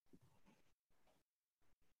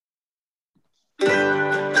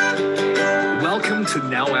Welcome to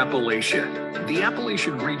Now Appalachia. The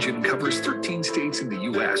Appalachian region covers 13 states in the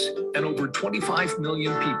U.S., and over 25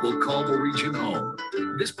 million people call the region home.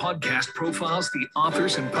 This podcast profiles the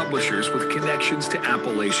authors and publishers with connections to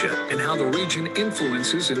Appalachia and how the region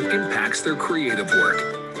influences and impacts their creative work.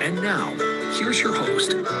 And now, here's your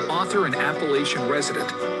host, author and Appalachian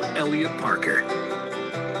resident, Elliot Parker.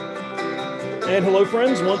 And hello,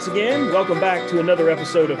 friends, once again. Welcome back to another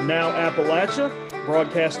episode of Now Appalachia,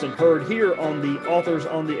 broadcast and heard here on the Authors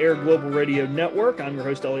on the Air Global Radio Network. I'm your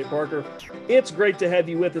host, Elliot Parker. It's great to have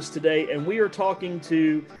you with us today, and we are talking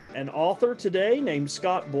to an author today named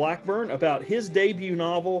Scott Blackburn about his debut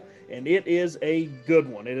novel, and it is a good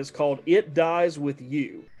one. It is called It Dies With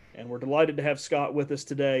You, and we're delighted to have Scott with us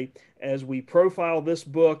today as we profile this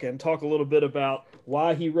book and talk a little bit about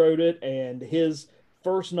why he wrote it and his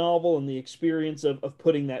first novel and the experience of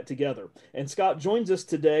putting that together. And Scott joins us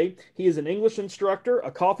today. He is an English instructor, a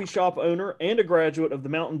coffee shop owner, and a graduate of the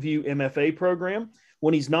Mountain View MFA program.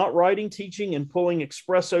 When he's not writing, teaching, and pulling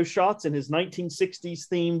espresso shots in his 1960s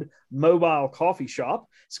themed mobile coffee shop,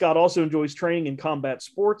 Scott also enjoys training in combat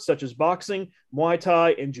sports such as boxing, Muay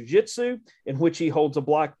Thai, and Jiu-Jitsu, in which he holds a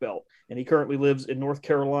black belt. And he currently lives in North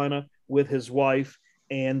Carolina with his wife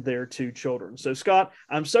and their two children. So, Scott,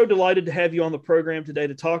 I'm so delighted to have you on the program today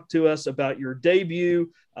to talk to us about your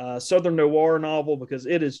debut Southern Noir novel, because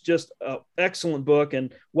it is just an excellent book.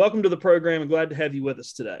 And welcome to the program, and glad to have you with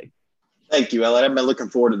us today. Thank you, Elliot. I've been looking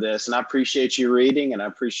forward to this, and I appreciate you reading, and I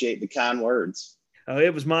appreciate the kind words.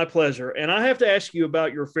 It was my pleasure. And I have to ask you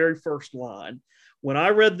about your very first line. When I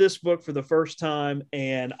read this book for the first time,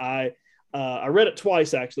 and I read it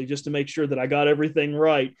twice, actually, just to make sure that I got everything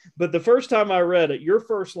right. But the first time I read it, your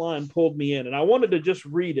first line pulled me in, and I wanted to just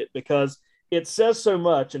read it because it says so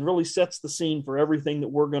much and really sets the scene for everything that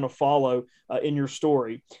we're going to follow in your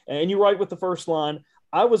story. And you write with the first line,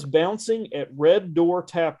 "I was bouncing at Red Door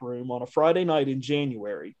Tap Room on a Friday night in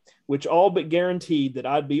January, which all but guaranteed that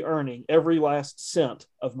I'd be earning every last cent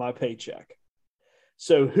of my paycheck."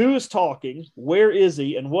 So who is talking, where is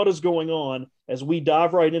he, and what is going on as we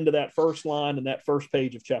dive right into that first line and that first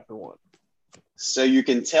page of chapter 1? So you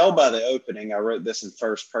can tell by the opening, I wrote this in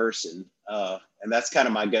first person, and that's kind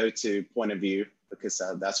of my go-to point of view because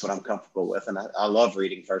that's what I'm comfortable with, and I love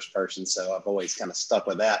reading first person, so I've always kind of stuck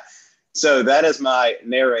with that. So that is my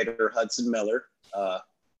narrator, Hudson Miller,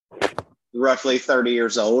 roughly 30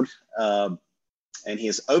 years old. And he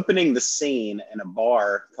is opening the scene in a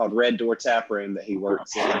bar called Red Door Tap Room that he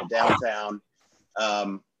works in a downtown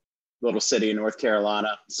little city in North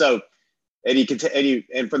Carolina. So, and you can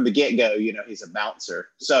and from the get-go, he's a bouncer.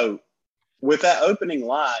 So with that opening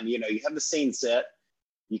line, you have the scene set.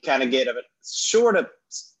 You kind of get a short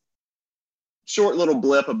little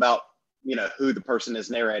blip about, who the person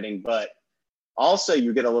is narrating, but also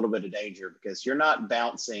you get a little bit of danger because you're not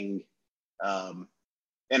bouncing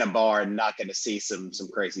in a bar and not going to see some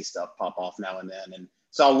crazy stuff pop off now and then. And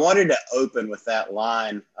so I wanted to open with that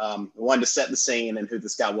line. I wanted to set the scene and who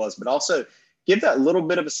this guy was, but also give that little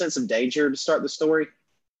bit of a sense of danger to start the story.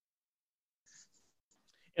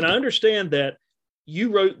 And I understand that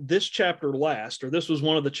you wrote this chapter last, or this was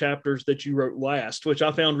one of the chapters that you wrote last, which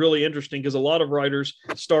I found really interesting because a lot of writers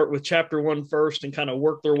start with chapter 1 first and kind of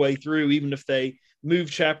work their way through, even if they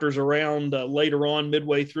move chapters around later on,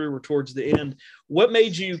 midway through or towards the end. What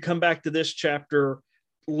made you come back to this chapter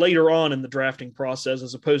later on in the drafting process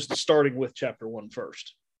as opposed to starting with chapter 1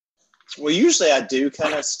 first? Well, usually I do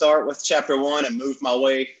kind of start with chapter 1 and move my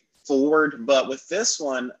way forward. But with this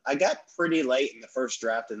one, I got pretty late in the first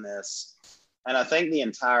draft in this. And I think the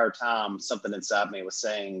entire time something inside me was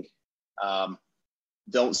saying,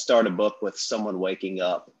 don't start a book with someone waking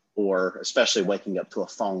up, or especially waking up to a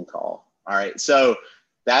phone call. All right. So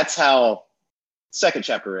that's how second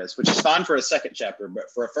chapter is, which is fine for a second chapter.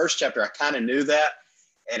 But for a first chapter, I kind of knew that.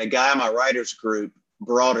 And a guy in my writers group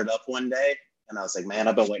brought it up one day. And I was like, man,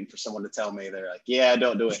 I've been waiting for someone to tell me. They're like, yeah,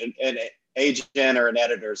 don't do it. And an agent or an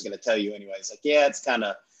editor is going to tell you anyway. It's like, yeah, it's kind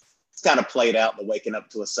of played out, the waking up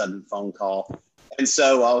to a sudden phone call. And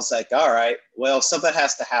so I was like, all right, well, something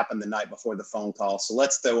has to happen the night before the phone call. So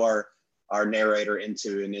let's throw our narrator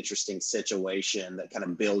into an interesting situation that kind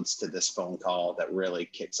of builds to this phone call that really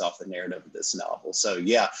kicks off the narrative of this novel. So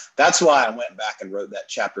yeah, that's why I went back and wrote that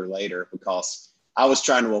chapter later, because I was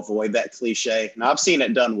trying to avoid that cliche. Now I've seen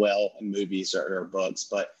it done well in movies or books,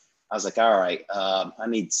 but I was like, all right, I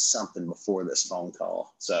need something before this phone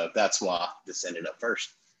call. So that's why this ended up first.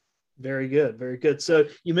 Very good. Very good. So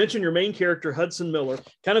you mentioned your main character, Hudson Miller.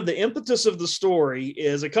 Kind of the impetus of the story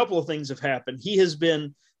is a couple of things have happened. He has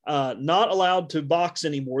been not allowed to box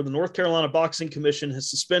anymore. The North Carolina Boxing Commission has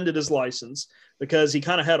suspended his license. because he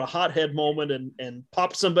kind of had a hothead moment and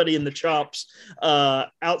popped somebody in the chops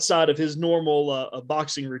outside of his normal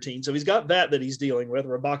boxing routine. So he's got that he's dealing with,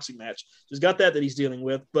 or a boxing match. So he's got that he's dealing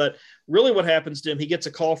with. But really what happens to him, he gets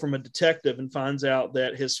a call from a detective and finds out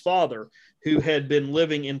that his father, who had been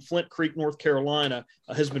living in Flint Creek, North Carolina,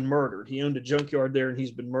 has been murdered. He owned a junkyard there and he's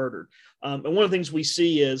been murdered. And one of the things we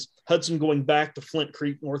see is Hudson going back to Flint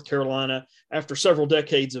Creek, North Carolina, after several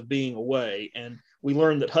decades of being away. And we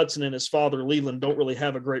learned that Hudson and his father, Leland, don't really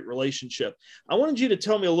have a great relationship. I wanted you to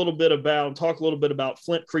talk a little bit about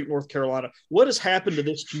Flint Creek, North Carolina. What has happened to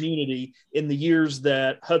this community in the years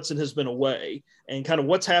that Hudson has been away, and kind of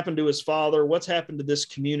what's happened to his father, what's happened to this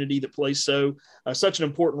community that plays such an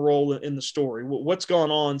important role in the story? What's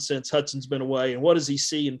gone on since Hudson's been away, and what does he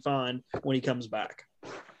see and find when he comes back?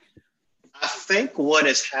 I think what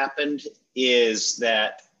has happened is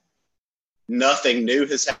that nothing new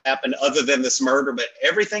has happened other than this murder, but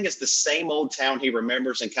everything is the same old town he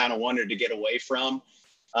remembers and kind of wanted to get away from.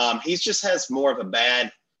 He just has more of a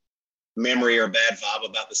bad memory or bad vibe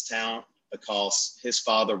about this town because his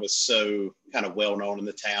father was so kind of well known in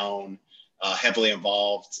the town, heavily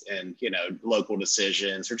involved in, local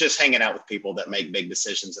decisions or just hanging out with people that make big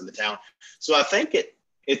decisions in the town. So I think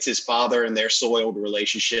it's his father and their soiled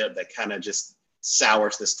relationship that kind of just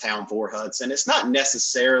sours this town for Hudson. It's not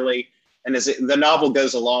necessarily, and as the novel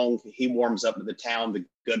goes along, he warms up to the town, the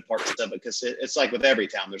good parts of it, because it's like with every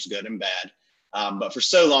town, there's good and bad. But for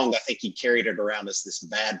so long, I think he carried it around as this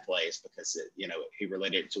bad place because, he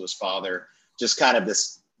related it to his father, just kind of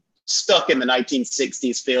this stuck in the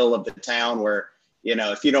 1960s feel of the town where,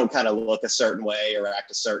 if you don't kind of look a certain way or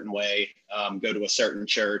act a certain way, go to a certain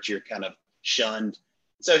church, you're kind of shunned.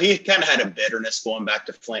 So he kind of had a bitterness going back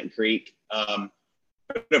to Flint Creek.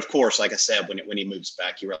 But of course, like I said, when he moves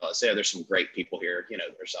back, he realizes, there's some great people here.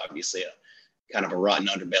 There's obviously a kind of a rotten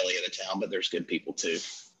underbelly of the town, but there's good people too.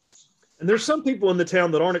 And there's some people in the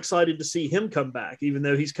town that aren't excited to see him come back, even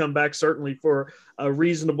though he's come back certainly for a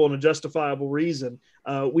reasonable and a justifiable reason.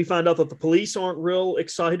 We find out that the police aren't real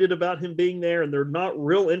excited about him being there, and they're not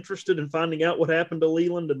real interested in finding out what happened to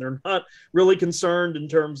Leland, and they're not really concerned in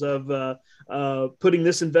terms of putting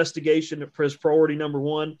this investigation as priority number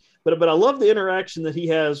one. But I love the interaction that he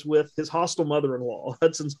has with his hostile mother-in-law,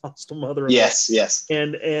 Hudson's hostile mother-in-law. Yes.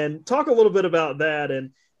 And talk a little bit about that.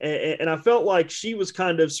 And I felt like she was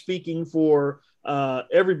kind of speaking for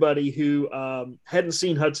everybody who hadn't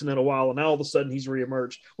seen Hudson in a while, and now all of a sudden he's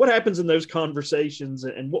reemerged. What happens in those conversations,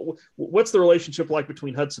 and what's the relationship like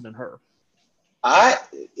between Hudson and her?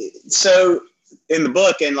 So in the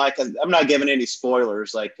book, and I'm not giving any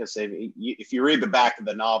spoilers, because if you read the back of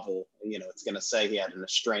the novel, it's going to say he had an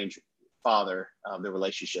estranged father. The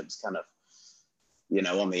relationship's kind of,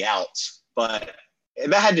 on the outs, but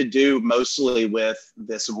that had to do mostly with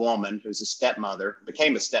this woman who's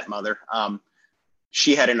became a stepmother.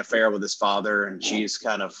 She had an affair with his father, and she's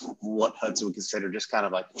kind of what Hudson would consider just kind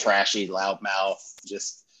of like trashy, loudmouth,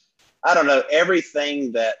 just, I don't know,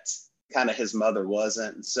 everything that kind of his mother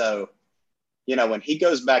wasn't. So, when he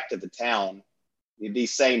goes back to the town,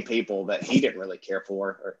 these same people that he didn't really care for,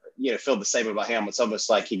 or, feel the same about him. It's almost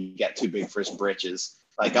like he got too big for his britches.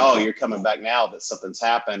 Like, oh, you're coming back now that something's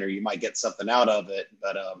happened, or you might get something out of it.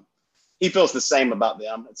 But he feels the same about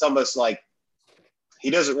them. It's almost like he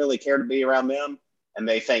doesn't really care to be around them, and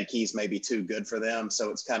they think he's maybe too good for them.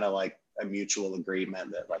 So it's kind of like a mutual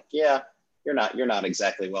agreement that, like, yeah, you're not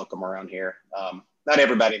exactly welcome around here. Not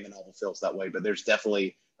everybody in the novel feels that way, but there's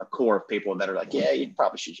definitely a core of people that are like, yeah, you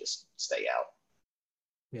probably should just stay out.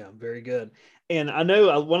 Yeah, very good. And I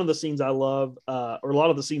know one of the scenes I love, or a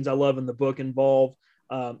lot of the scenes I love in the book involve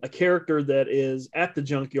a character that is at the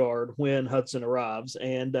junkyard when Hudson arrives,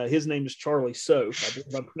 and his name is Charlie Soph. I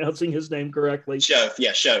think I'm pronouncing his name correctly. Soph.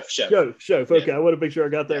 Soph. Okay, yeah. I want to make sure I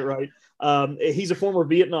got that right. He's a former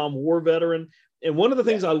Vietnam War veteran, and one of the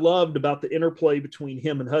things I loved about the interplay between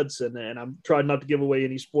him and Hudson, and I'm trying not to give away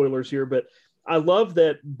any spoilers here, but I love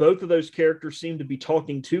that both of those characters seem to be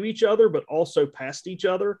talking to each other, but also past each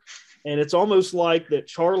other. And it's almost like that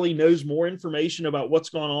Charlie knows more information about what's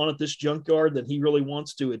going on at this junkyard than he really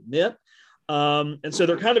wants to admit. And so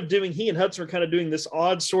they're kind of he and Hudson are kind of doing this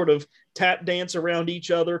odd sort of tap dance around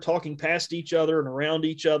each other, talking past each other and around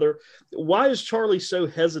each other. Why is Charlie so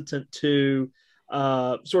hesitant to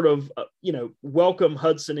welcome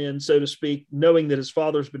Hudson in, so to speak, knowing that his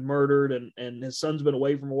father's been murdered and his son's been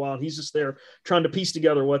away from a while, and he's just there trying to piece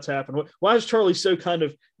together what's happened? Why is Charlie so kind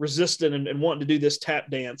of resistant and wanting to do this tap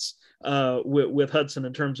dance with Hudson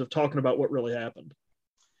in terms of talking about what really happened?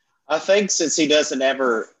 I think since he doesn't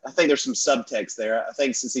ever, I think there's some subtext there. I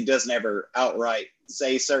think since he doesn't ever outright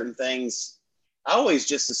say certain things, I always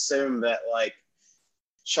just assume that, like,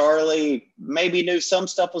 Charlie maybe knew some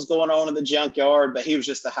stuff was going on in the junkyard, but he was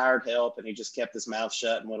just a hired help, and he just kept his mouth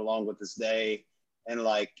shut and went along with his day. And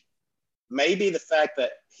like maybe the fact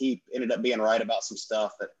that he ended up being right about some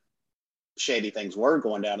stuff, that shady things were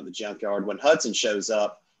going down at the junkyard. When Hudson shows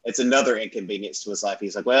up, it's another inconvenience to his life.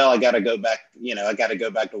 He's like, well, I got to go back. I got to go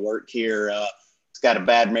back to work here. It's got a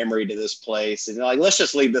bad memory to this place. And like, let's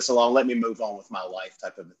just leave this alone. Let me move on with my life,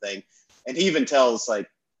 type of a thing. And he even tells like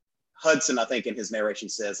Hudson, I think in his narration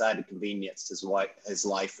says, I had inconvenienced his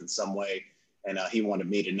life in some way. And he wanted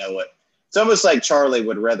me to know it. It's almost like Charlie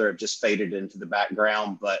would rather have just faded into the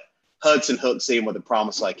background, but Hudson hooks in with a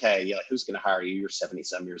promise like, hey, who's going to hire you? You're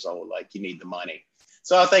 70-some years old. Like, you need the money.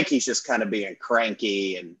 So I think he's just kind of being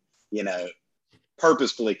cranky and,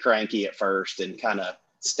 purposefully cranky at first and kind of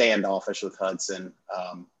standoffish with Hudson.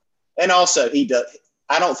 And also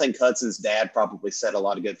I don't think Hudson's dad probably said a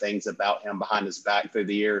lot of good things about him behind his back through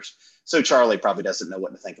the years. So Charlie probably doesn't know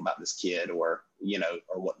what to think about this kid or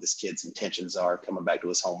what this kid's intentions are coming back to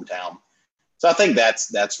his hometown. So I think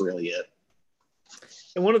that's really it.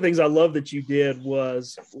 And one of the things I love that you did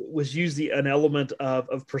was use an element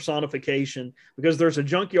of personification, because there's a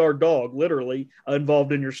junkyard dog literally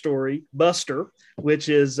involved in your story, Buster, which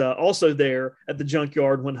is also there at the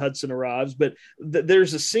junkyard when Hudson arrives. But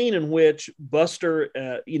there's a scene in which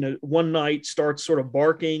Buster, one night starts sort of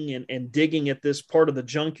barking and digging at this part of the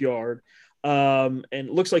junkyard. And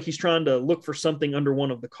it looks like he's trying to look for something under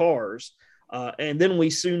one of the cars. And then we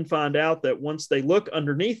soon find out that once they look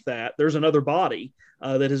underneath that, there's another body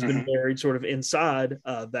that has been buried sort of inside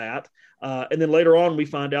that. And then later on, we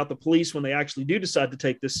find out the police, when they actually do decide to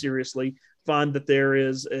take this seriously, find that there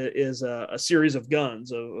is a series of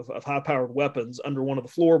guns, of high-powered weapons under one of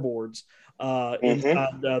the floorboards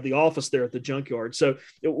inside the office there at the junkyard. So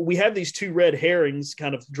we have these two red herrings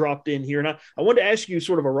kind of dropped in here. And I wanted to ask you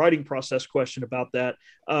sort of a writing process question about that.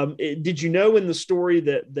 Did you know in the story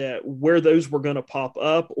that where those were going to pop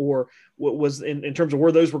up, or what was in terms of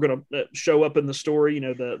where those were going to show up in the story,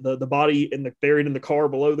 the body buried in the car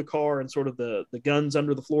below the car and sort of the guns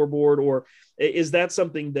under the floorboard? Or is that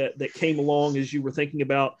something that came along as you were thinking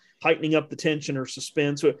about heightening up the tension or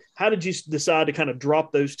suspense? How did you decide to kind of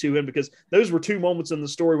drop those two in? Because those were two moments in the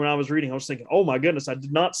story when I was reading, I was thinking, oh my goodness, I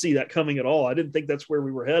did not see that coming at all. I didn't think that's where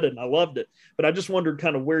we were headed, and I loved it. But I just wondered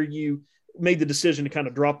kind of where you made the decision to kind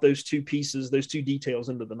of drop those two pieces, those two details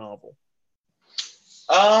into the novel.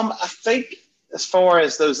 I think as far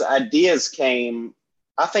as those ideas came,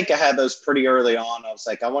 I think I had those pretty early on. I was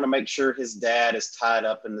like, I want to make sure his dad is tied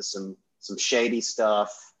up into some shady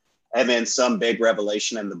stuff, and then some big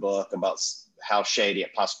revelation in the book about how shady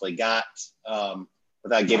it possibly got,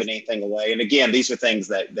 without giving anything away. And again, these are things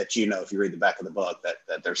that if you read the back of the book,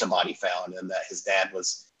 that there's a body found and that his dad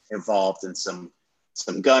was involved in some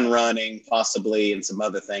gun running possibly and some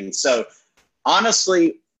other things. So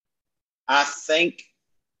honestly, I think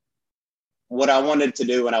what I wanted to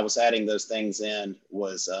do when I was adding those things in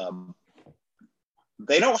was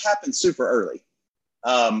they don't happen super early.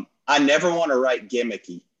 I never want to write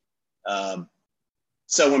gimmicky.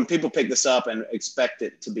 So when people pick this up and expect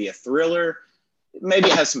it to be a thriller, maybe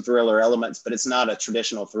it has some thriller elements, but it's not a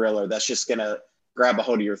traditional thriller that's just going to grab a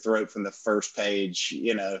hold of your throat from the first page.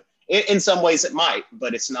 In some ways it might,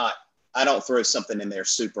 but it's not. I don't throw something in there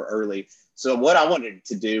super early. So what I wanted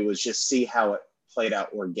to do was just see how it played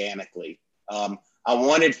out organically. I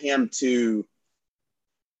wanted him to,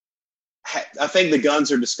 I think the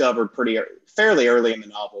guns are discovered fairly early in the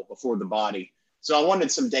novel before the body. So I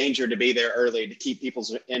wanted some danger to be there early to keep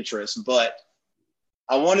people's interest, but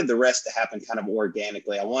I wanted the rest to happen kind of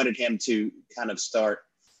organically. I wanted him to kind of start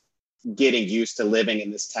getting used to living in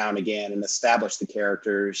this town again and establish the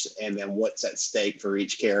characters and then what's at stake for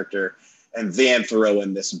each character, and then throw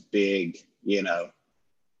in this big,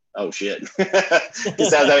 oh shit. Because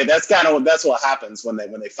that's what happens when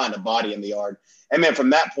they find a body in the yard. And then from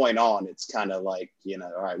that point on, it's kind of like,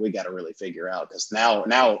 all right, we got to really figure out, because now,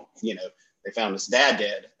 they found his dad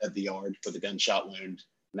dead at the yard with a gunshot wound.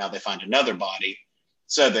 Now they find another body.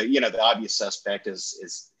 So the obvious suspect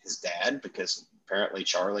is his dad, because apparently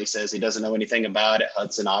Charlie says he doesn't know anything about it.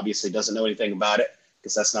 Hudson obviously doesn't know anything about it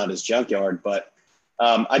because that's not his junkyard. But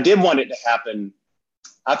I did want it to happen.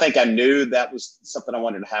 I think I knew that was something I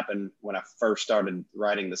wanted to happen when I first started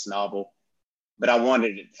writing this novel, but I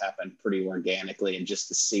wanted it to happen pretty organically and just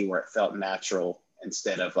to see where it felt natural,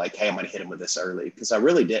 instead of like, hey, I'm going to hit him with this early, because I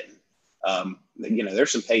really didn't.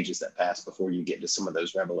 There's some pages that pass before you get to some of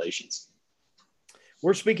those revelations.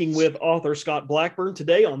 We're speaking with author Scott Blackburn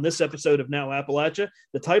today on this episode of Now Appalachia.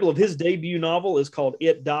 The title of his debut novel is called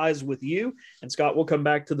It Dies With You. And Scott, we'll come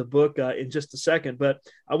back to the book in just a second, but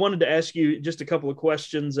I wanted to ask you just a couple of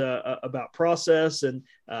questions about process and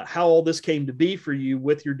how all this came to be for you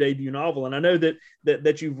with your debut novel. And I know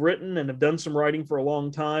that you've written and have done some writing for a long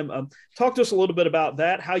time. Talk to us a little bit about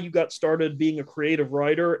that, how you got started being a creative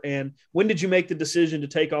writer, and when did you make the decision to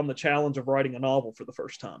take on the challenge of writing a novel for the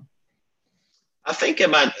first time? I think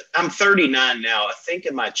I'm 39 now. I think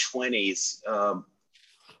in my 20s,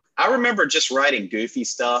 I remember just writing goofy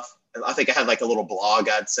stuff. I think I had like a little blog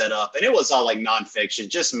I'd set up, and it was all like nonfiction,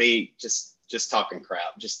 just me, just talking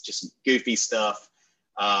crap, just goofy stuff.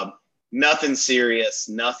 Nothing serious,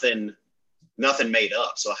 nothing made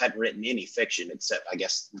up. So I hadn't written any fiction except, I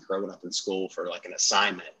guess, growing up in school for like an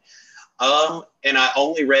assignment. And I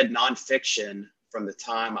only read nonfiction from the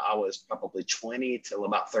time I was probably 20 till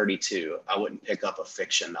about 32. I wouldn't pick up a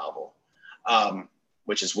fiction novel,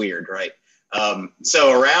 which is weird, right?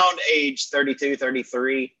 So around age 32,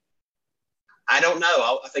 33, I don't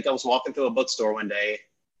know. I think I was walking through a bookstore one day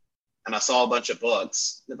and I saw a bunch of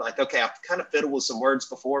books. Like, okay, I've kind of fiddled with some words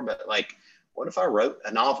before, but like, what if I wrote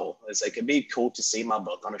a novel? It's like, it'd be cool to see my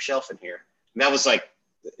book on a shelf in here. And that was like,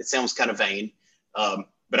 it sounds kind of vain.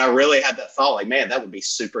 But I really had that thought, like, man, that would be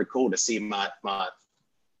super cool to see my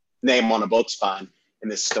name on a book spine in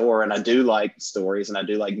this store. And I do like stories, and I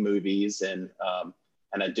do like movies, and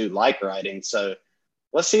I do like writing. So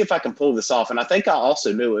let's see if I can pull this off. And I think I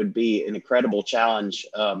also knew it would be an incredible challenge.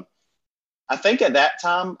 I think at that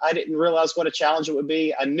time, I didn't realize what a challenge it would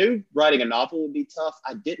be. I knew writing a novel would be tough.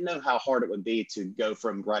 I didn't know how hard it would be to go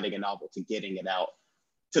from writing a novel to getting it out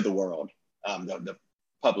to the world, the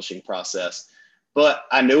publishing process. But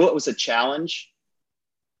I knew it was a challenge,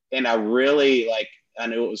 and I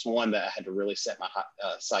knew it was one that I had to really set my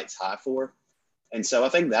sights high for. And so I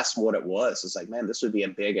think that's what it was. It's like, man, this would be a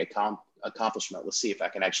big accomplishment. Let's see if I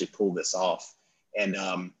can actually pull this off. And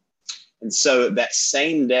so that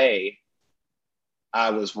same day, I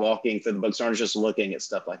was walking through the bookstore and just looking at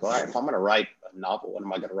stuff like, all right, if I'm going to write a novel, what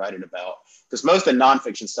am I going to write it about? Because most of the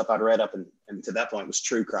nonfiction stuff I'd read up and to that point was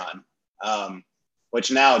true crime. Which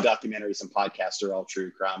now documentaries and podcasts are all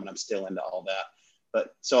true crime, and I'm still into all that.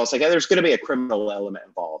 But so I was like, hey, there's going to be a criminal element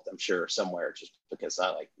involved, I'm sure, somewhere, just because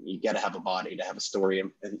you got to have a body to have a story.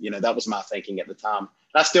 And, that was my thinking at the time.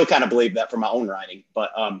 And I still kind of believe that for my own writing.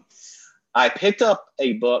 But I picked up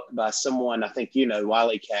a book by someone, I think,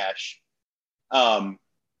 Wiley Cash. I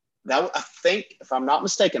think, if I'm not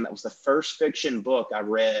mistaken, that was the first fiction book I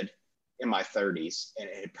read in my 30s. And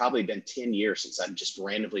it had probably been 10 years since I just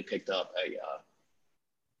randomly picked up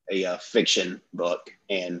a fiction book,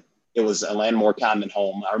 and it was A Land More Kind Than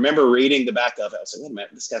Home. I remember reading the back of it. I was like, wait a minute,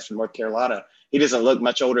 this guy's from North Carolina. He doesn't look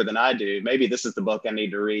much older than I do. Maybe this is the book I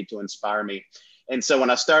need to read to inspire me. And so when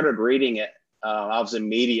I started reading it, I was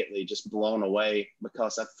immediately just blown away,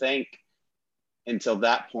 because I think until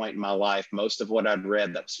that point in my life, most of what I'd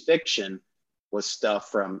read that was fiction was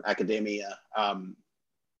stuff from academia,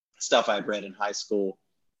 stuff I'd read in high school.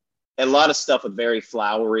 A lot of stuff with very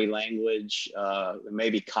flowery language,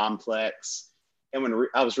 maybe complex. And when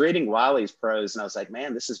I was reading Wiley's prose, and I was like,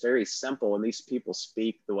 man, this is very simple. And these people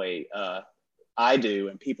speak the way I do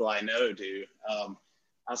and people I know do. I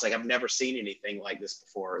was like, I've never seen anything like this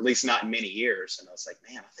before, at least not in many years. And I was like,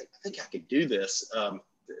 man, I think I could do this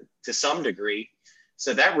to some degree.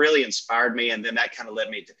 So that really inspired me. And then that kind of led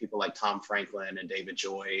me to people like Tom Franklin and David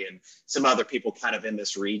Joy and some other people kind of in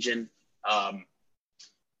this region.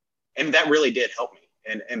 And that really did help me.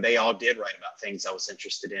 And they all did write about things I was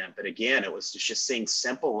interested in. But again, it was just seeing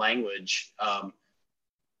simple language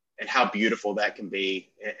and how beautiful that can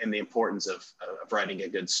be, and the importance of writing a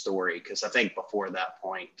good story. Because I think before that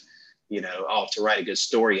point, to write a good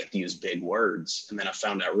story, you have to use big words. And then I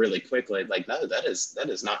found out really quickly, like, no, that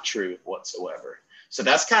is not true whatsoever. So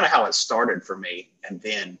that's kind of how it started for me. And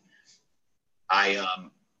then I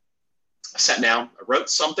sat down, I wrote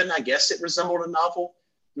something, I guess it resembled a novel.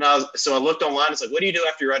 So I looked online. It's like, what do you do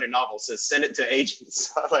after you write a novel? It says, send it to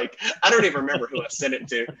agents. I don't even remember who I sent it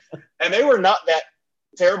to. And they were not that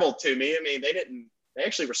terrible to me. I mean, they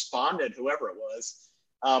actually responded, whoever it was.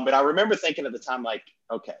 But I remember thinking at the time, like,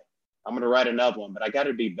 okay, I'm going to write another one, but I got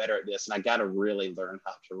to be better at this. And I got to really learn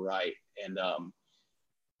how to write.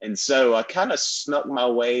 And so I kind of snuck my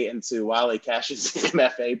way into Wiley Cash's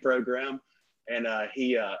MFA program. And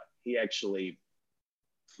he actually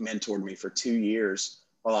mentored me for 2 years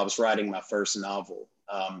while I was writing my first novel.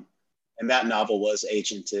 And that novel was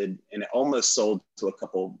agented, and it almost sold to a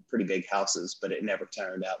couple pretty big houses, but it never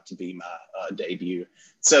turned out to be my debut.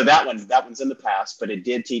 So that one's in the past, but it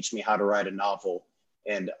did teach me how to write a novel.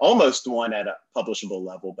 and almost won at a publishable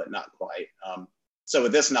level, but not quite. So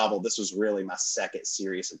with this novel, this was really my second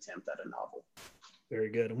serious attempt at a novel. Very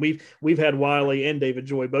good. And we've had Wiley and David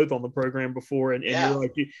Joy both on the program before, and you're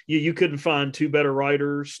right. You couldn't find two better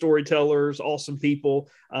writers, storytellers, awesome people.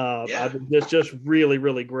 It's just really,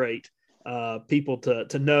 really great people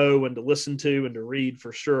to know and to listen to and to read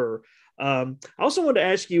for sure. I also wanted to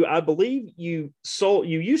ask you, I believe you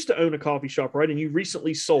used to own a coffee shop, right? And you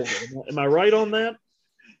recently sold it. Am I right on that?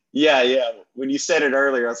 Yeah. When you said it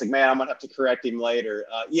earlier, I was like, man, I'm going to have to correct him later.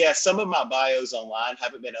 Some of my bios online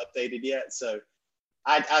haven't been updated yet. So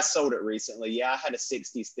I sold it recently. Yeah, I had a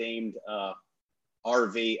 60s themed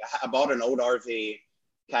RV. I bought an old RV,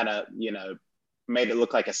 kind of, made it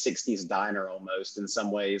look like a 60s diner almost in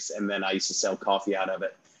some ways. And then I used to sell coffee out of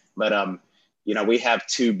it. But, we have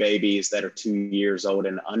two babies that are 2 years old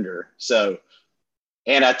and under. So,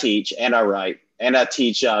 and I teach and I write and I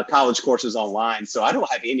teach college courses online. So I don't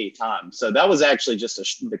have any time. So that was actually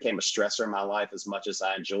became a stressor in my life as much as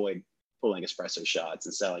I enjoyed pulling espresso shots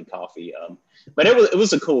and selling coffee. But it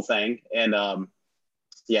was a cool thing. And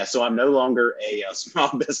so I'm no longer a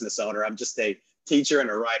small business owner. I'm just a teacher and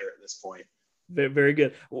a writer at this point. Very, very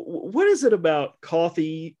good. What is it about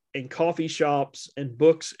coffee and coffee shops and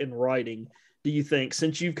books and writing, do you think,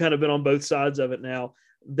 since you've kind of been on both sides of it now,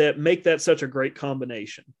 that make that such a great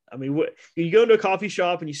combination? I mean, you go into a coffee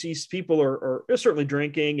shop and you see people are certainly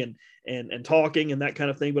drinking and talking and that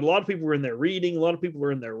kind of thing, but a lot of people are in there reading, a lot of people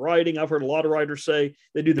are in there writing. I've heard a lot of writers say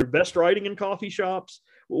they do their best writing in coffee shops.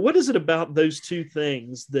 What is it about those two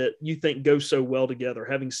things that you think go so well together,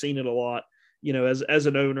 having seen it a lot, as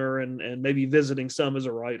an owner and maybe visiting some as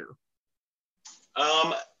a writer?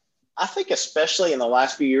 I think especially in the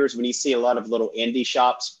last few years when you see a lot of little indie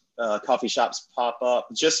shops, coffee shops pop up,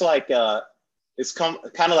 just like it's kind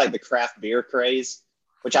of like the craft beer craze,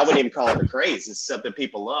 which I wouldn't even call it a craze. It's something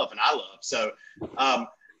people love and I love. So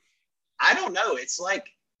I don't know. It's like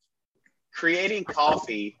creating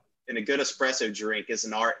coffee and a good espresso drink is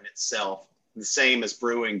an art in itself, the same as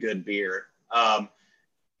brewing good beer.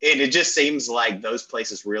 And it just seems like those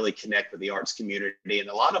places really connect with the arts community, and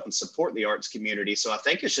a lot of them support the arts community. So I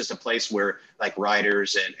think it's just a place where like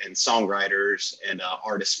writers and songwriters and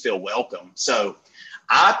artists feel welcome. So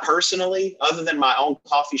I personally, other than my own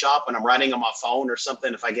coffee shop when I'm writing on my phone or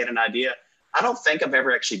something, if I get an idea, I don't think I've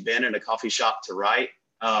ever actually been in a coffee shop to write.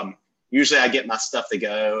 Usually I get my stuff to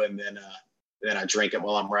go and then I drink it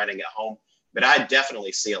while I'm writing at home. But I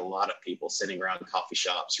definitely see a lot of people sitting around coffee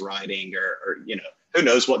shops writing or who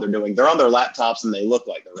knows what they're doing. They're on their laptops and they look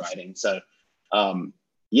like they're writing. So, and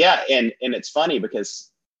it's funny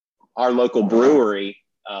because our local brewery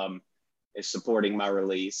is supporting my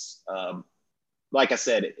release. Like I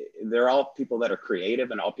said, they're all people that are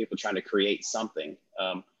creative and all people trying to create something.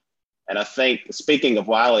 And I think, speaking of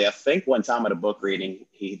Wiley, I think one time at a book reading,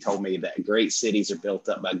 he told me that great cities are built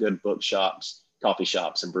up by good bookshops, coffee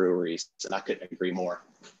shops, and breweries. And I couldn't agree more.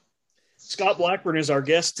 Scott Blackburn is our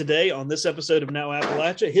guest today on this episode of Now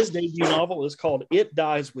Appalachia. His debut novel is called It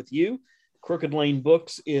Dies With You. Crooked Lane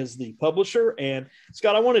Books is the publisher. And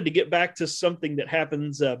Scott, I wanted to get back to something that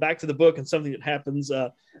happens, back to the book, and something that happens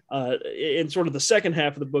in sort of the second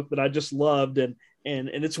half of the book that I just loved. And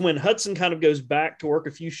it's when Hudson kind of goes back to work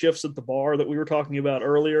a few shifts at the bar that we were talking about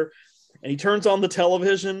earlier. And he turns on the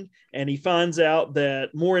television and he finds out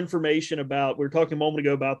that more information about, we were talking a moment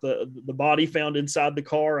ago about the body found inside the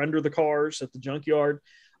car, under the cars at the junkyard.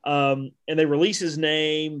 And they release his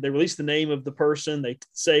name. They release the name of the person. They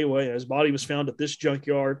say, well, his body was found at this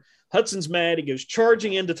junkyard. Hudson's mad. He goes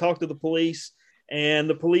charging in to talk to the police. And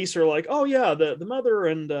the police are like, oh, yeah, the mother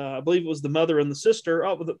and I believe it was the mother and the sister.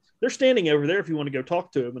 Oh, they're standing over there if you want to go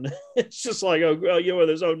talk to them. And it's just like,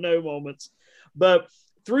 there's no moments. But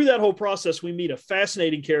through that whole process, we meet a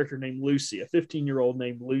fascinating character named Lucy, a 15-year-old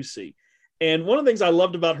named Lucy. And one of the things I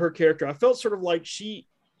loved about her character, I felt sort of like she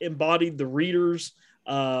embodied the reader's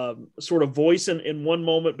sort of voice in one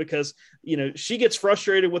moment, because, she gets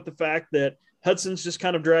frustrated with the fact that Hudson's just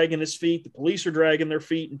kind of dragging his feet. The police are dragging their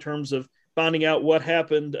feet in terms of finding out what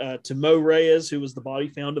happened to Mo Reyes, who was the body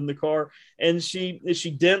found in the car. And she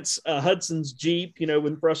dents Hudson's Jeep,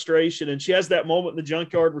 with frustration. And she has that moment in the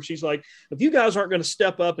junkyard where she's like, if you guys aren't going to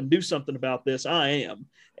step up and do something about this, I am.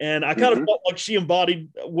 And I kind of felt like she embodied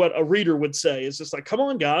what a reader would say. It's just like, come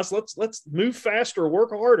on, guys, let's move faster,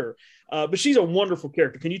 work harder. But she's a wonderful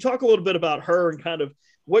character. Can you talk a little bit about her and kind of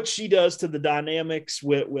what she does to the dynamics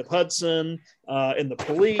with Hudson and the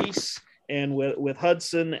police, and with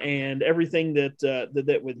Hudson and everything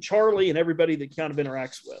that with Charlie and everybody that kind of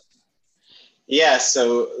interacts with? Yeah,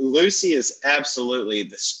 so Lucy is absolutely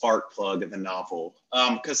the spark plug of the novel,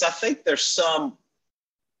 because I think there's some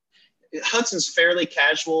Hudson's fairly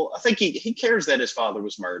casual. I think he cares that his father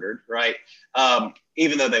was murdered, right?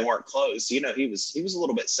 Even though they weren't close, he was a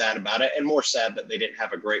little bit sad about it, and more sad that they didn't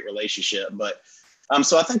have a great relationship. But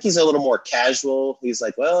so I think he's a little more casual. He's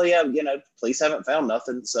like, well, yeah, police haven't found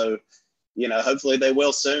nothing, so hopefully they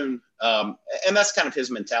will soon. And that's kind of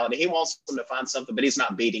his mentality. He wants them to find something, but he's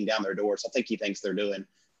not beating down their doors. I think he thinks they're doing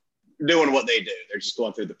what they do. They're just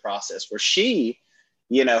going through the process. Where she,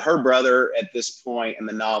 her brother at this point in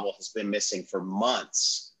the novel has been missing for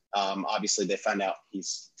months. Obviously, they find out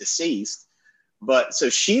he's deceased. But so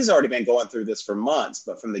she's already been going through this for months.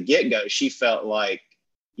 But from the get-go, she felt like,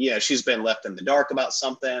 she's been left in the dark about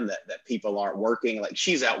something, that people aren't working. Like,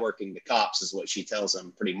 she's out working the cops is what she tells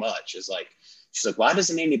them pretty much. She's like, why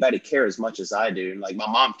doesn't anybody care as much as I do? And like, my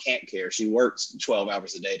mom can't care. She works 12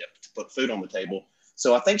 hours a day to put food on the table.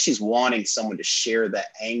 So I think she's wanting someone to share that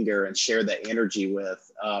anger and share that energy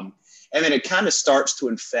with. And then it kind of starts to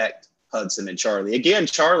infect Hudson and Charlie. Again,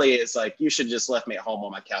 Charlie is like, you should just left me at home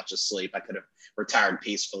on my couch asleep. I could have retired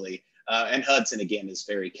peacefully. And Hudson, again, is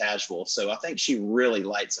very casual. So I think she really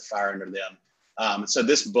lights a fire under them. So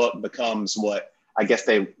this book becomes what I guess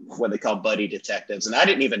what they call buddy detectives. And I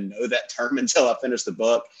didn't even know that term until I finished the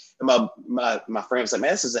book. And my friend was like,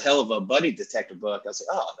 man, this is a hell of a buddy detective book. I was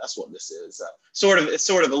like, oh, that's what this is. It's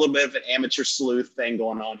sort of a little bit of an amateur sleuth thing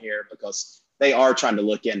going on here, because they are trying to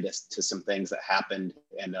look into some things that happened.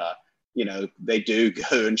 And, they do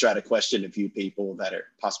go and try to question a few people that are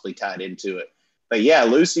possibly tied into it. But yeah,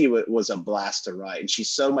 Lucy was a blast to write, and she's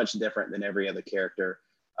so much different than every other character.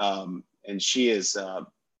 And she is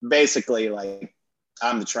basically like,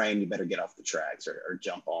 I'm the train, you better get off the tracks or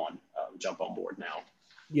jump on board now.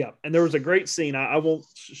 Yeah. And there was a great scene. I won't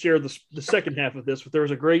share the second half of this, but there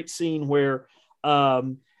was a great scene where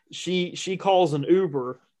she calls an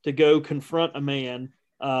Uber to go confront a man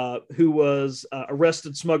who was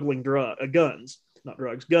arrested smuggling guns.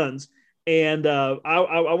 And I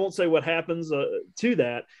won't say what happens to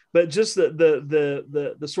that, but just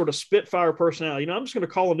the sort of spitfire personality. I'm just going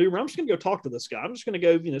to call an Uber. I'm just going to go talk to this guy. I'm just going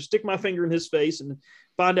to go, stick my finger in his face and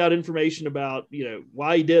find out information about,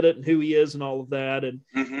 why he did it and who he is and all of that. And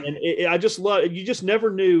I just love. You just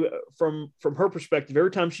never knew from her perspective.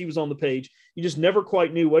 Every time she was on the page, you just never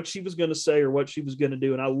quite knew what she was going to say or what she was going to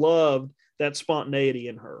do. And I loved that spontaneity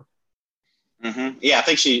in her. Mm-hmm. Yeah, I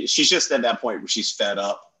think she's just at that point where she's fed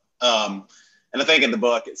up. And I think in the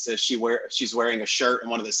book it says she's wearing a shirt, and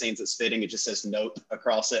one of the scenes that's fitting, it just says "Nope"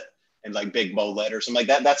 across it in like big bold letters. I'm like,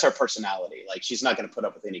 that's her personality. Like, she's not going to put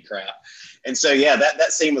up with any crap. And so yeah,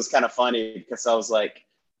 that scene was kind of funny, because I was like,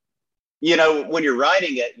 when you're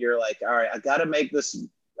writing it, you're like, all right, I got to make this.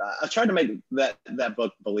 I tried to make that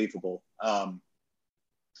book believable.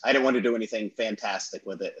 I didn't want to do anything fantastic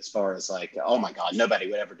with it, as far as like, oh my God, nobody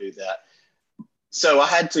would ever do that. So I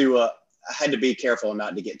had to be careful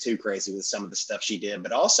not to get too crazy with some of the stuff she did,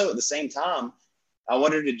 but also at the same time, I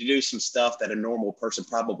wanted her to do some stuff that a normal person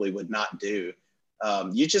probably would not do.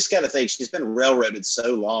 You just got to think, she's been railroaded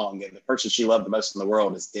so long, and the person she loved the most in the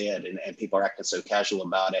world is dead, and people are acting so casual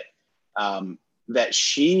about it, that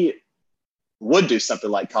she would do something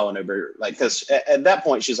like call an Uber, like, because at that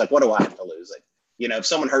point she's like, what do I have to lose? Like, if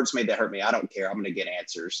someone hurts me, they hurt me. I don't care. I'm going to get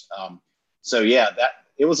answers. So yeah,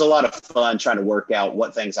 it was a lot of fun trying to work out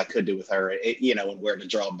what things I could do with her, and where to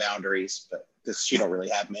draw boundaries, but because she don't really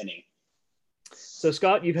have many. So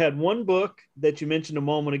Scott, you've had one book that you mentioned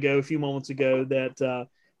a few moments ago, that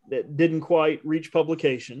didn't quite reach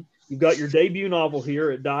publication. You've got your debut novel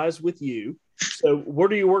here, It Dies With You. So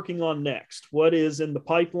what are you working on next? What is in the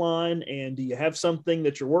pipeline? And do you have something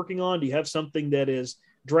that you're working on? Do you have something that is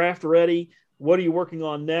draft ready? What are you working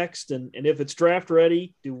on next? And if it's draft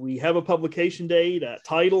ready, do we have a publication date, a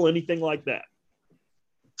title, anything like that?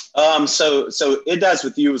 So It Dies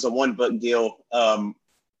With You is a 1-book deal.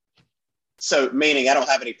 So meaning I don't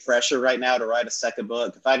have any pressure right now to write a second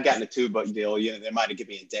book. If I'd gotten a 2-book deal, they might have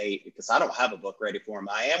given me a date, because I don't have a book ready for them.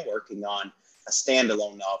 I am working on a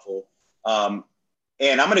standalone novel.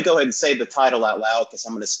 And I'm going to go ahead and say the title out loud, because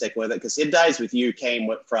I'm going to stick with it, because It Dies With You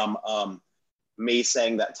came from me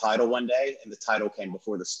saying that title one day, and the title came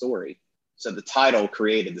before the story. So the title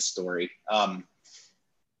created the story.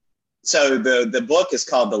 So the book is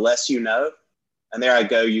called The Less You Know. And there I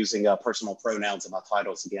go using personal pronouns in my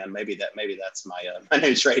titles again. Maybe that's my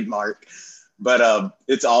new trademark. But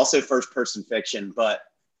it's also first-person fiction. But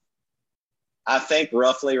I think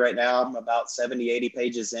roughly right now I'm about 70, 80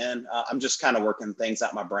 pages in. I'm just kind of working things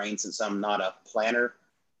out my brain, since I'm not a planner.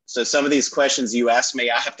 So some of these questions you ask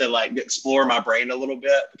me, I have to like explore my brain a little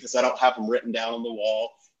bit, because I don't have them written down on the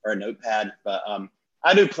wall or a notepad. But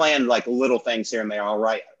I do plan like little things here and there. I'll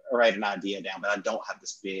write an idea down, but I don't have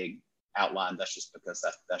this big outline. That's just because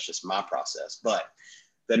that's just my process. But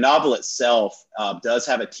the novel itself does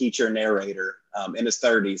have a teacher narrator in his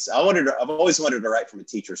 30s. I've always wanted to write from a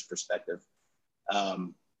teacher's perspective.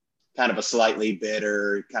 Kind of a slightly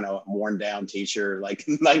bitter, kind of worn down teacher, like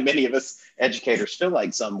many of us educators feel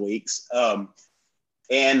like some weeks.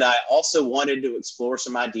 And I also wanted to explore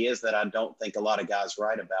some ideas that I don't think a lot of guys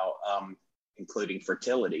write about, including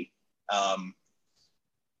fertility.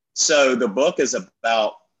 So the book is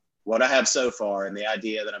about what I have so far, and the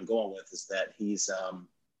idea that I'm going with is that he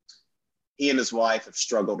and his wife have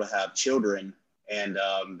struggled to have children, and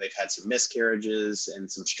they've had some miscarriages and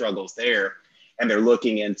some struggles there. And they're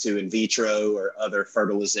looking into in vitro or other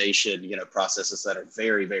fertilization, processes that are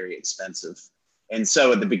very, very expensive. And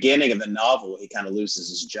so at the beginning of the novel, he kind of loses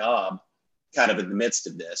his job kind of in the midst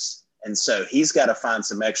of this. And so he's got to find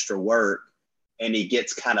some extra work, and he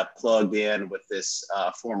gets kind of plugged in with this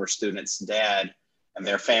former student's dad and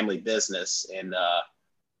their family business, and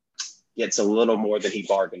gets a little more than he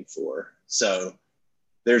bargained for. So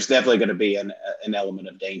there's definitely going to be an element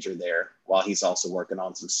of danger there, while he's also working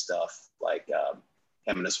on some stuff like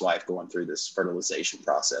him and his wife going through this fertilization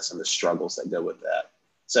process and the struggles that go with that.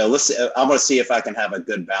 So I'm going to see if I can have a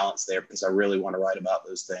good balance there, because I really want to write about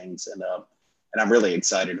those things, and I'm really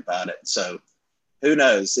excited about it. So who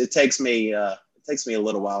knows? It takes me a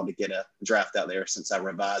little while to get a draft out there, since I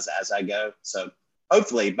revise as I go. So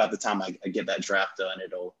hopefully by the time I get that draft done,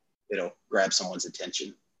 it'll grab someone's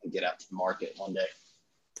attention and get out to the market one day.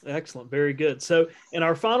 Excellent. Very good. So in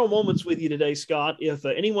our final moments with you today, Scott, if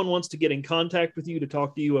anyone wants to get in contact with you to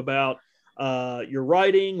talk to you about your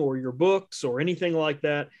writing or your books or anything like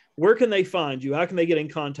that, where can they find you? How can they get in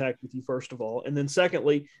contact with you, first of all? And then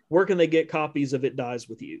secondly, where can they get copies of It Dies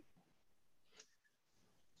With You?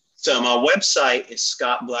 So my website is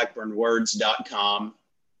scottblackburnwords.com.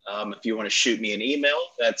 If you want to shoot me an email,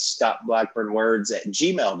 that's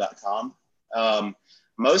scottblackburnwords@gmail.com.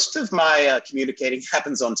 Most of my communicating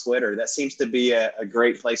happens on Twitter. That seems to be a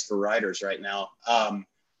great place for writers right now. And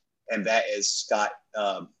that is Scott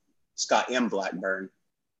M. Blackburn.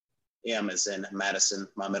 M is in Madison,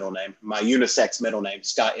 my middle name, my unisex middle name,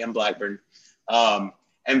 Scott M. Blackburn.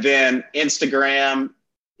 And then Instagram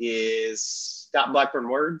is Scott Blackburn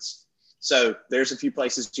Words. So there's a few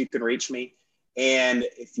places you can reach me. And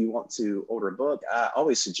if you want to order a book, I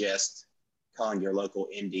always suggest calling your local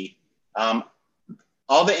indie.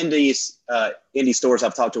 All the indie stores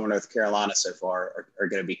I've talked to in North Carolina so far are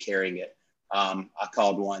going to be carrying it. I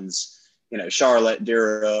called ones, Charlotte,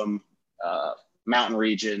 Durham, Mountain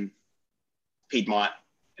Region, Piedmont,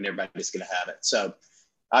 and everybody's going to have it. So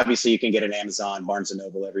obviously you can get it at Amazon, Barnes &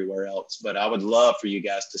 Noble, everywhere else. But I would love for you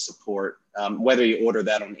guys to support, whether you order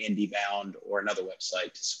that on IndieBound or another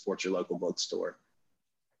website, to support your local bookstore.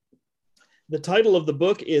 The title of the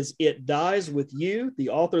book is It Dies With You. The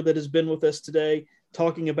author that has been with us today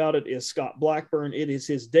talking about it is Scott Blackburn. It is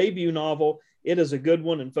his debut novel. It is a good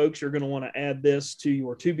one, and folks, you're going to want to add this to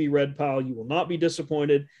your to-be-read pile. You will not be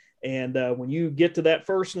disappointed. And when you get to that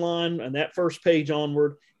first line and that first page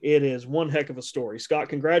onward, it is one heck of a story. Scott,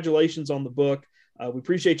 congratulations on the book. We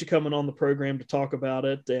appreciate you coming on the program to talk about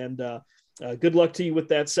it, and good luck to you with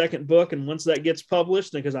that second book. And once that gets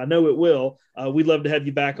published, because I know it will, we'd love to have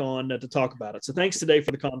you back on to talk about it. So thanks today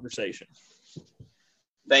for the conversation.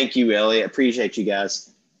 Thank you, Elliot. Appreciate you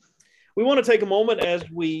guys. We want to take a moment as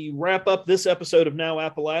we wrap up this episode of Now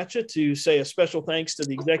Appalachia to say a special thanks to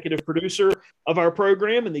the executive producer of our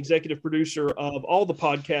program and the executive producer of all the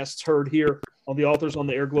podcasts heard here on the Authors on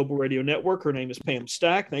the Air Global Radio Network. Her name is Pam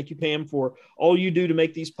Stack. Thank you, Pam, for all you do to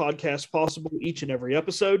make these podcasts possible each and every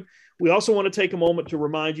episode. We also want to take a moment to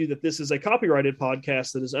remind you that this is a copyrighted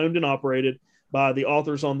podcast that is owned and operated by the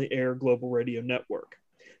Authors on the Air Global Radio Network.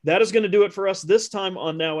 That is going to do it for us this time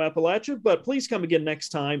on Now Appalachia, but please come again next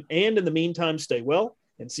time. And in the meantime, stay well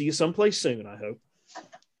and see you someplace soon, I hope.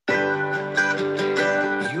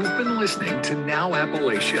 You've been listening to Now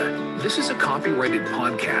Appalachia. This is a copyrighted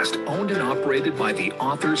podcast owned and operated by the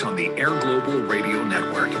Authors on the Air Global Radio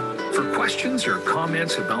Network. For questions or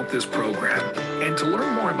comments about this program, and to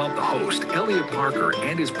learn more about the host, Elliot Parker,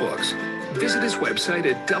 and his books, visit his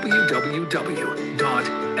website at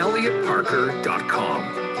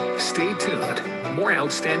www.elliottparker.com. Stay tuned. More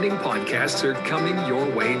outstanding podcasts are coming your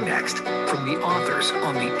way next from the Authors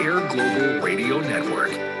on the Air Global Radio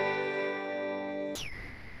Network.